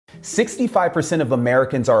65% of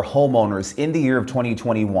Americans are homeowners in the year of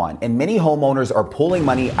 2021, and many homeowners are pulling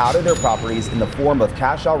money out of their properties in the form of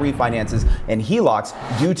cash-out refinances and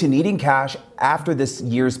HELOCs due to needing cash after this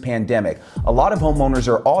year's pandemic. A lot of homeowners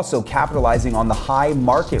are also capitalizing on the high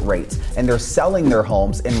market rates, and they're selling their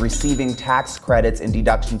homes and receiving tax credits and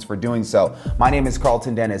deductions for doing so. My name is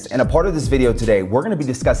Carlton Dennis, and a part of this video today, we're going to be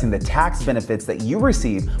discussing the tax benefits that you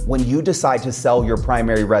receive when you decide to sell your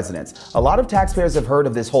primary residence. A lot of taxpayers have heard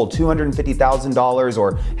of this whole $250,000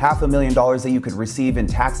 or $500,000 that you could receive in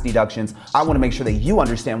tax deductions. I want to make sure that you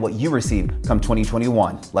understand what you receive come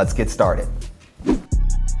 2021. Let's get started.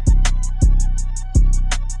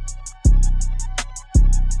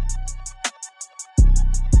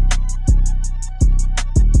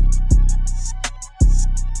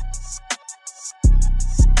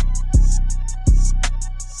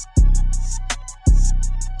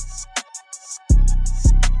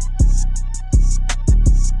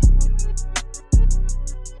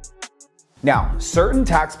 Now, certain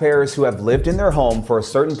taxpayers who have lived in their home for a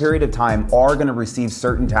certain period of time are going to receive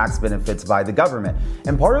certain tax benefits by the government.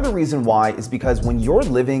 And part of the reason why is because when you're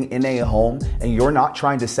living in a home and you're not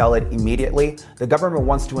trying to sell it immediately, the government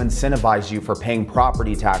wants to incentivize you for paying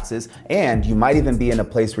property taxes, and you might even be in a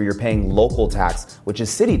place where you're paying local tax, which is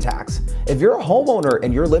city tax. If you're a homeowner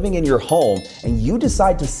and you're living in your home and you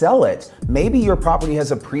decide to sell it, maybe your property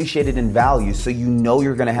has appreciated in value, so you know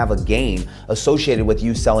you're going to have a gain associated with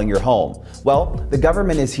you selling your home. Well, the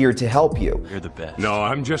government is here to help you. You're the best. No,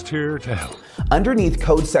 I'm just here to help. Underneath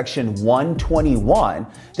Code Section 121,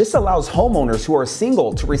 this allows homeowners who are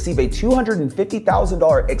single to receive a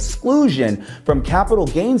 $250,000 exclusion from capital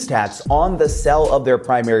gains tax on the sale of their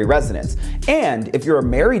primary residence. And if you're a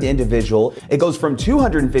married individual, it goes from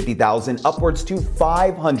 $250,000 upwards to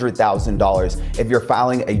 $500,000 if you're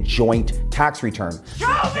filing a joint tax return. Show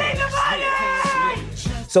me the money!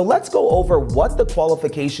 So let's go over what the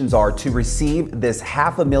qualifications are to receive this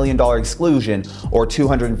 $500,000 exclusion, or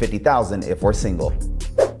 $250,000 if we're single.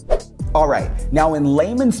 All right, now in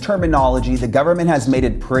layman's terminology, the government has made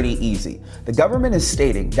it pretty easy. The government is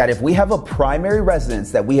stating that if we have a primary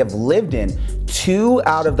residence that we have lived in 2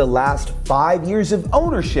 out of the last 5 years of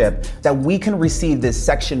ownership, that we can receive this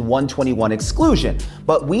Section 121 exclusion.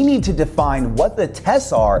 But we need to define what the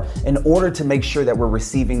tests are in order to make sure that we're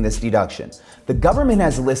receiving this deduction. The government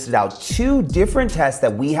has listed out 2 different tests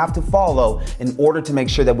that we have to follow in order to make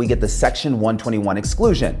sure that we get the Section 121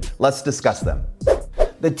 exclusion. Let's discuss them.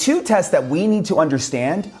 The 2 tests that we need to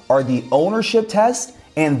understand are the ownership test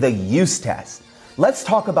and the use test. Let's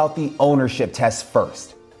talk about the ownership test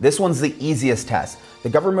first. This one's the easiest test. The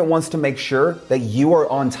government wants to make sure that you are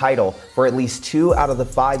on title for at least 2 out of the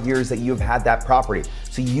 5 years that you've had that property.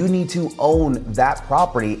 So you need to own that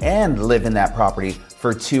property and live in that property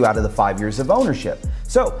for 2 out of the 5 years of ownership.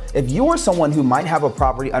 So if you are someone who might have a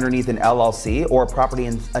property underneath an LLC or a property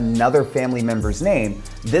in another family member's name,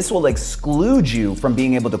 this will exclude you from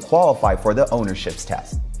being able to qualify for the ownerships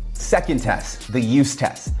test. Second test, the use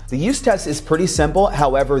test. The use test is pretty simple.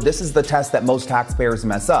 However, this is the test that most taxpayers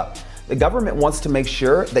mess up. The government wants to make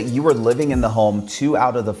sure that you are living in the home 2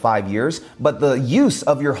 out of the 5 years, but the use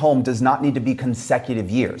of your home does not need to be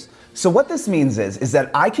consecutive years. So what this means is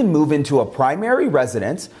that I can move into a primary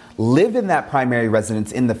residence, live in that primary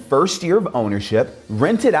residence in the first year of ownership,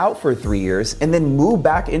 rent it out for 3 years, and then move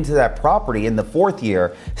back into that property in the 4th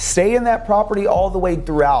year, stay in that property all the way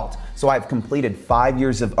throughout. So I've completed 5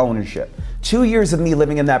 years of ownership. 2 years of me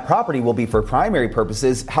living in that property will be for primary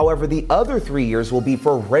purposes. However, the other 3 years will be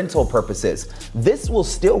for rental purposes. This will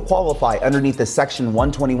still qualify underneath the Section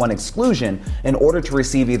 121 exclusion in order to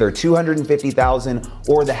receive either $250,000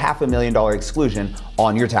 or the $500,000 exclusion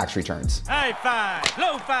on your tax returns. High five,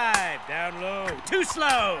 low five, down low, too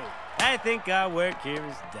slow. I think our work here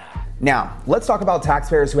is done. Now, let's talk about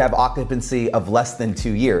taxpayers who have occupancy of less than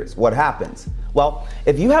 2 years. What happens? Well,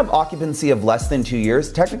 if you have occupancy of less than 2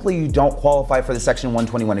 years, technically you don't qualify for the Section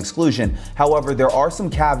 121 exclusion. However, there are some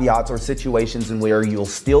caveats or situations in where you'll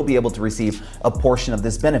still be able to receive a portion of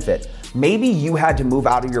this benefit. Maybe you had to move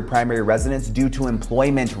out of your primary residence due to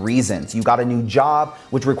employment reasons. You got a new job,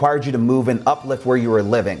 which required you to move and uplift where you were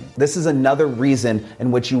living. This is another reason in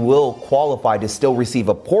which you will qualify to still receive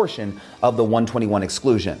a portion of the 121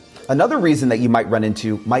 exclusion. Another reason that you might run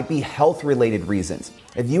into might be health-related reasons.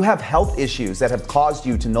 If you have health issues that have caused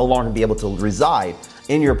you to no longer be able to reside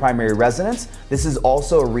in your primary residence, this is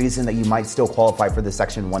also a reason that you might still qualify for the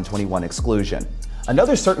Section 121 exclusion.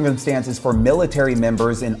 Another circumstance is for military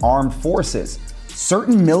members in armed forces.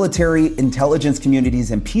 Certain military, intelligence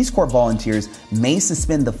communities, and Peace Corps volunteers may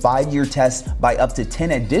suspend the 5-year test by up to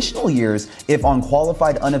 10 additional years if on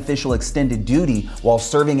qualified unofficial extended duty while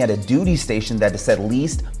serving at a duty station that is at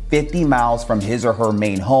least 50 miles from his or her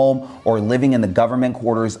main home or living in the government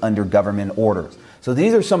quarters under government orders. So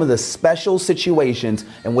these are some of the special situations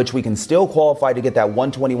in which we can still qualify to get that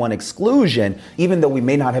 121 exclusion, even though we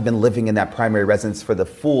may not have been living in that primary residence for the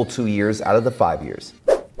full 2 years out of the 5 years.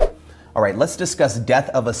 All right, let's discuss death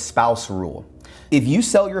of a spouse rule. If you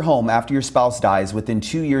sell your home after your spouse dies within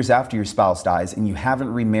 2 years after your spouse dies and you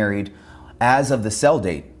haven't remarried as of the sell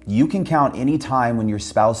date, you can count any time when your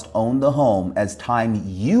spouse owned the home as time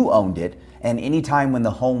you owned it, and any time when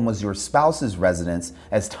the home was your spouse's residence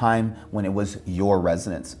as time when it was your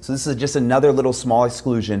residence. So this is just another little small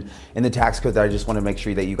exclusion in the tax code that I just want to make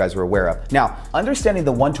sure that you guys are aware of. Now, understanding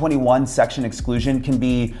the 121 section exclusion can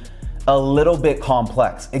be a little bit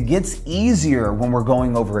complex. It gets easier when we're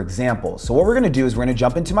going over examples. So what we're gonna do is we're gonna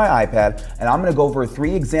jump into my iPad and I'm gonna go over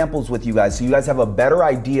 3 examples with you guys so you guys have a better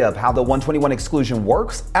idea of how the 121 exclusion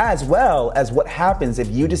works, as well as what happens if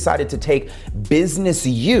you decided to take business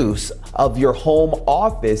use of your home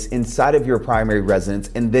office inside of your primary residence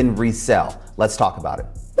and then resell. Let's talk about it.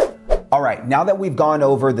 All right, now that we've gone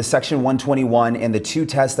over the section 121 and the 2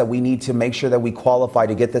 tests that we need to make sure that we qualify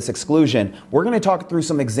to get this exclusion, we're gonna talk through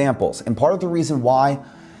some examples. And part of the reason why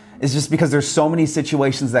is just because there's so many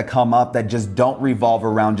situations that come up that just don't revolve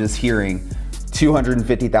around just hearing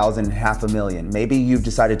 250,000, $500,000. Maybe you've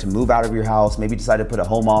decided to move out of your house, maybe decided to put a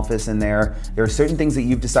home office in there. There are certain things that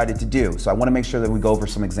you've decided to do. So I wanna make sure that we go over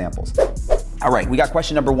some examples. All right, we got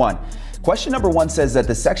question number 1. Question number 1 says that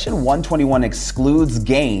the section 121 excludes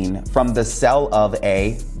gain from the sale of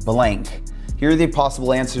a blank. Here are the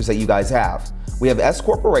possible answers that you guys have. We have S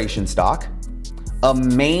corporation stock, a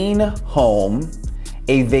main home,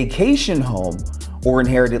 a vacation home, or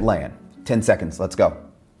inherited land. 10 seconds, let's go.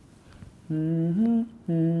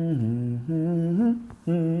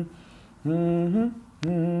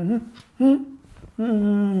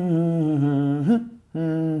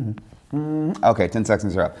 Okay, 10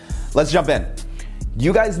 seconds are up. Let's jump in.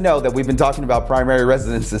 You guys know that we've been talking about primary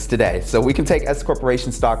residences today, so we can take S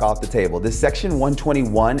corporation stock off the table. This section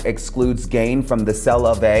 121 excludes gain from the sale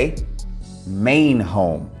of a main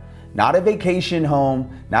home, not a vacation home,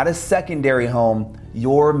 not a secondary home,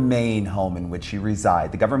 your main home in which you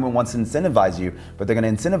reside. The government wants to incentivize you, but they're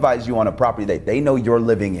going to incentivize you on a property that they know you're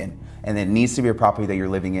living in, and it needs to be a property that you're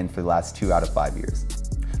living in for the last 2 out of 5 years.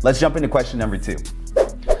 Let's jump into question number 2.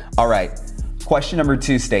 All right, question number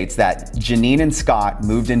 2 states that Janine and Scott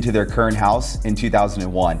moved into their current house in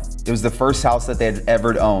 2001. It was the first house that they had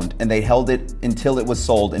ever owned, and they held it until it was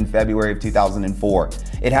sold in February of 2004.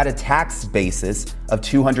 It had a tax basis of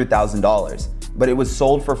 $200,000, but it was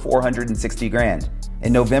sold for $460,000.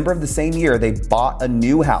 In November of the same year, they bought a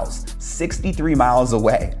new house 63 miles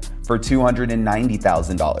away for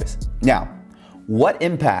 $290,000. Now, what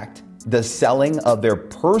impact does selling of their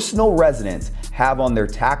personal residence have on their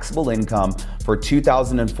taxable income for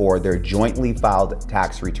 2004, their jointly filed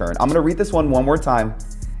tax return? I'm gonna read this one more time,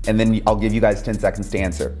 and then I'll give you guys 10 seconds to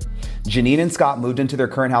answer. Janine and Scott moved into their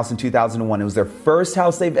current house in 2001. It was their first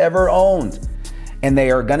house they've ever owned, and they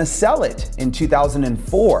are gonna sell it in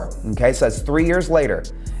 2004, okay? So that's 3 years later.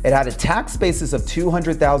 It had a tax basis of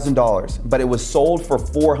 $200,000, but it was sold for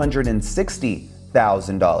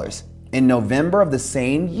 $460,000. In November of the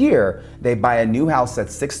same year, they buy a new house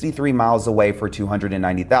that's 63 miles away for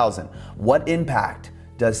 $290,000. What impact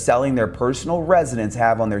does selling their personal residence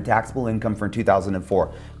have on their taxable income for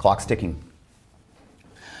 2004? Clock's ticking.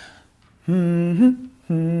 Do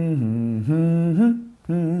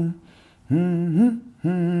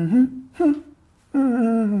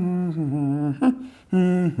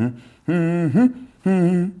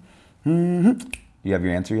you have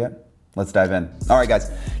your answer yet? Let's dive in. All right,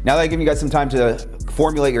 guys. Now that I've given you guys some time to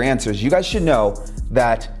formulate your answers, you guys should know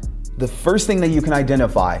that the first thing that you can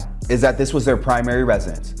identify is that this was their primary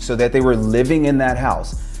residence, so that they were living in that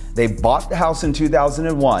house. They bought the house in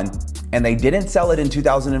 2001 and they didn't sell it in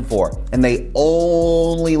 2004, and they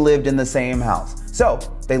only lived in the same house. So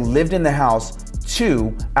they lived in the house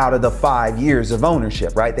 2 out of the 5 years of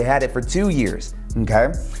ownership, right? They had it for 2 years.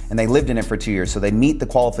 Okay, and they lived in it for 2 years, so they meet the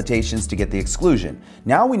qualifications to get the exclusion.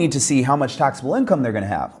 Now we need to see how much taxable income they're going to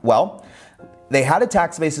have. Well, they had a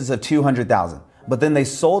tax basis of $200,000, but then they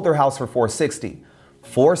sold their house for $460,000.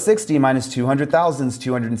 $460,000 minus $200,000 is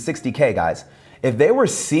 $260K, guys. If they were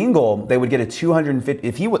single, they would get a $250,000.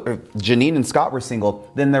 If Janine and Scott were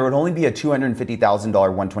single, then there would only be a $250,000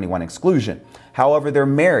 121 exclusion. However, they're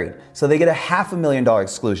married, so they get a $500,000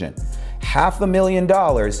 exclusion.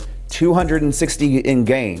 $500,000 260 in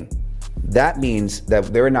gain, that means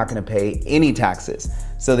that they're not going to pay any taxes.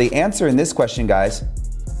 So the answer in this question, guys,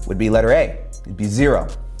 would be letter A. It'd be 0.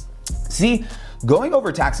 See, going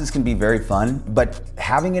over taxes can be very fun, but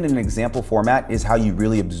having it in an example format is how you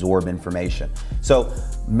really absorb information. So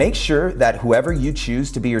make sure that whoever you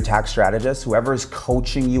choose to be your tax strategist, whoever is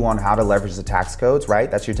coaching you on how to leverage the tax codes, right?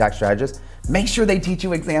 That's your tax strategist. Make sure they teach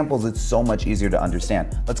you examples. It's so much easier to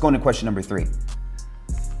understand. Let's go into question number 3.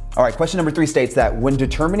 All right, question number 3 states that when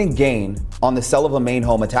determining gain on the sale of a main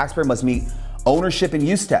home, a taxpayer must meet ownership and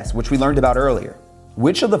use tests, which we learned about earlier.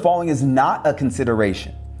 Which of the following is not a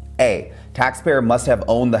consideration? A, taxpayer must have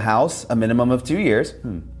owned the house a minimum of 2 years.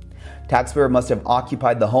 Taxpayer must have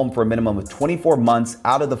occupied the home for a minimum of 24 months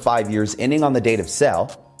out of the 5 years ending on the date of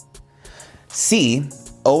sale. C,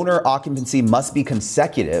 owner occupancy must be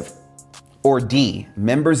consecutive. Or D,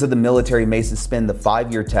 members of the military may suspend the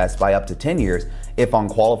 5-year test by up to 10 years if on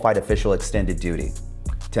qualified official extended duty.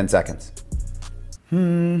 10 seconds.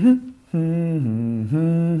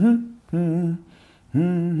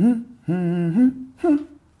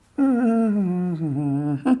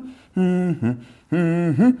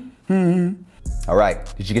 All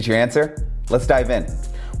right, did you get your answer? Let's dive in.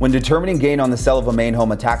 When determining gain on the sale of a main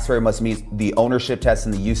home, a taxpayer must meet the ownership test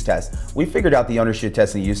and the use test. We figured out the ownership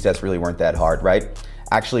test and the use test really weren't that hard, right?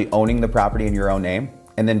 Actually owning the property in your own name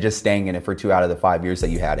and then just staying in it for 2 out of the 5 years that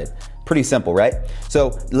you had it. Pretty simple, right?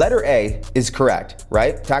 So letter A is correct,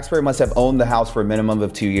 right? Taxpayer must have owned the house for a minimum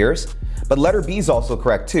of 2 years. But letter B is also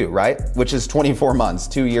correct too, right? Which is 24 months,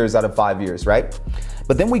 2 years out of 5 years, right?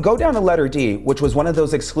 But then we go down to letter D, which was one of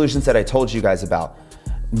those exclusions that I told you guys about.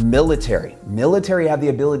 Military have the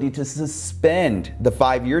ability to suspend the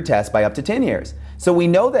 5-year test by up to 10 years. So we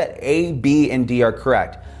know that A, B, and D are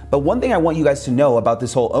correct. But one thing I want you guys to know about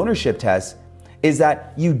this whole ownership test is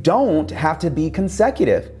that you don't have to be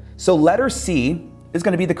consecutive. So letter C is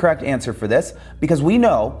going to be the correct answer for this because we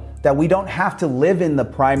know that we don't have to live in the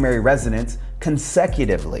primary residence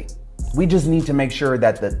consecutively. We just need to make sure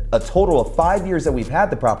that a total of 5 years that we've had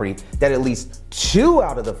the property, that at least 2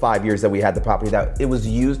 out of the 5 years that we had the property, that it was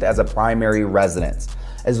used as a primary residence.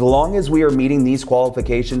 As long as we are meeting these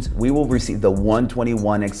qualifications, we will receive the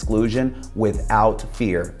 121 exclusion without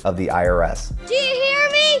fear of the IRS. Do you hear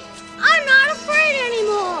me? I'm not afraid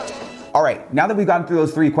anymore. All right, now that we've gotten through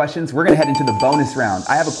those 3 questions, we're gonna head into the bonus round.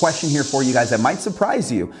 I have a question here for you guys that might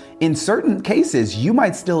surprise you. In certain cases, you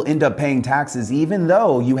might still end up paying taxes even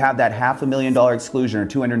though you have that $500,000 exclusion or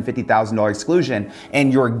 $250,000 exclusion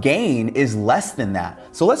and your gain is less than that.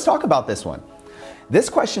 So let's talk about this one. This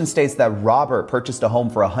question states that Robert purchased a home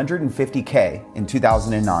for $150K in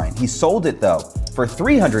 2009. He sold it though for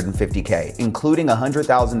 $350K, including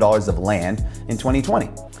 $100,000 of land in 2020.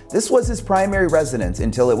 This was his primary residence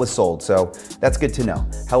until it was sold, so that's good to know.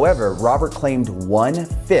 However, Robert claimed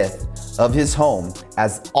 1/5 of his home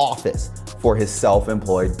as office for his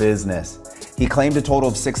self-employed business. He claimed a total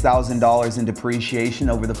of $6,000 in depreciation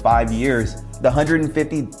over the 5 years. The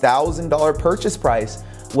 $150,000 purchase price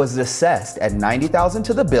was assessed at $90,000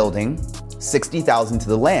 to the building, $60,000 to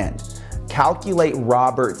the land. Calculate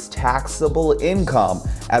Robert's taxable income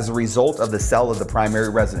as a result of the sale of the primary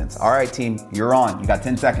residence. All right, team, you're on. You got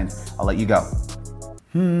 10 seconds. I'll let you go.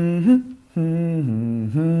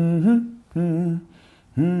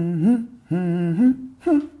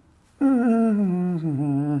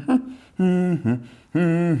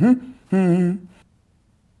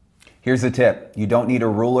 Here's a tip. You don't need a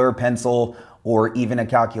ruler, pencil, or even a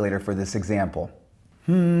calculator for this example.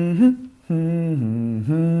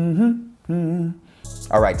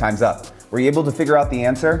 All right, time's up. Were you able to figure out the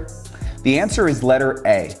answer? The answer is letter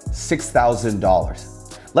A,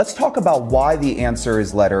 $6,000. Let's talk about why the answer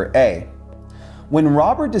is letter A. When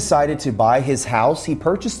Robert decided to buy his house, he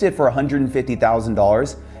purchased it for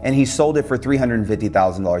 $150,000 and he sold it for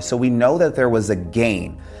 $350,000. So we know that there was a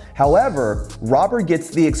gain. However, Robert gets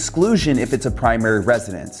the exclusion if it's a primary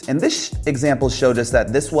residence. And this example showed us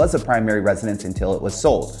that this was a primary residence until it was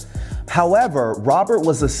sold. However, Robert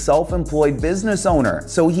was a self-employed business owner,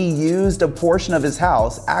 so he used a portion of his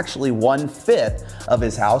house, actually 1/5 of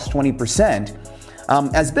his house, 20%,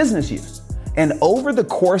 as business use. And over the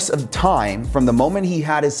course of time, from the moment he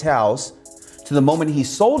had his house to the moment he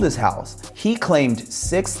sold his house, he claimed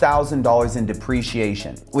 $6,000 in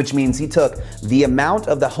depreciation, which means he took the amount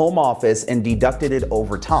of the home office and deducted it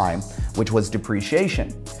over time, which was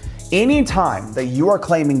depreciation. Anytime that you are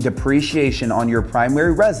claiming depreciation on your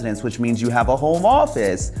primary residence, which means you have a home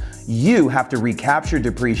office, you have to recapture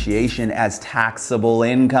depreciation as taxable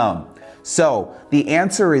income. So the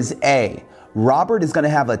answer is A. Robert is going to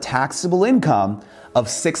have a taxable income of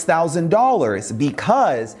 $6,000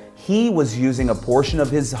 because he was using a portion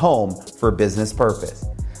of his home for business purpose.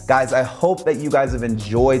 Guys, I hope that you guys have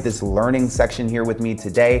enjoyed this learning section here with me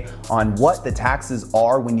today on what the taxes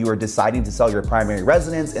are when you are deciding to sell your primary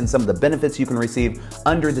residence and some of the benefits you can receive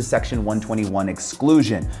under the Section 121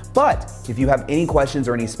 exclusion. But if you have any questions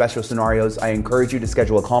or any special scenarios, I encourage you to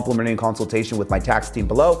schedule a complimentary consultation with my tax team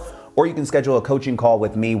below, or you can schedule a coaching call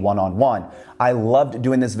with me one-on-one. I loved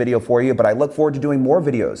doing this video for you, but I look forward to doing more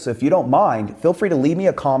videos. So if you don't mind, feel free to leave me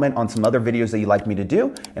a comment on some other videos that you'd like me to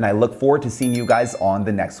do, and I look forward to seeing you guys on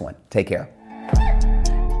the next one. Take care.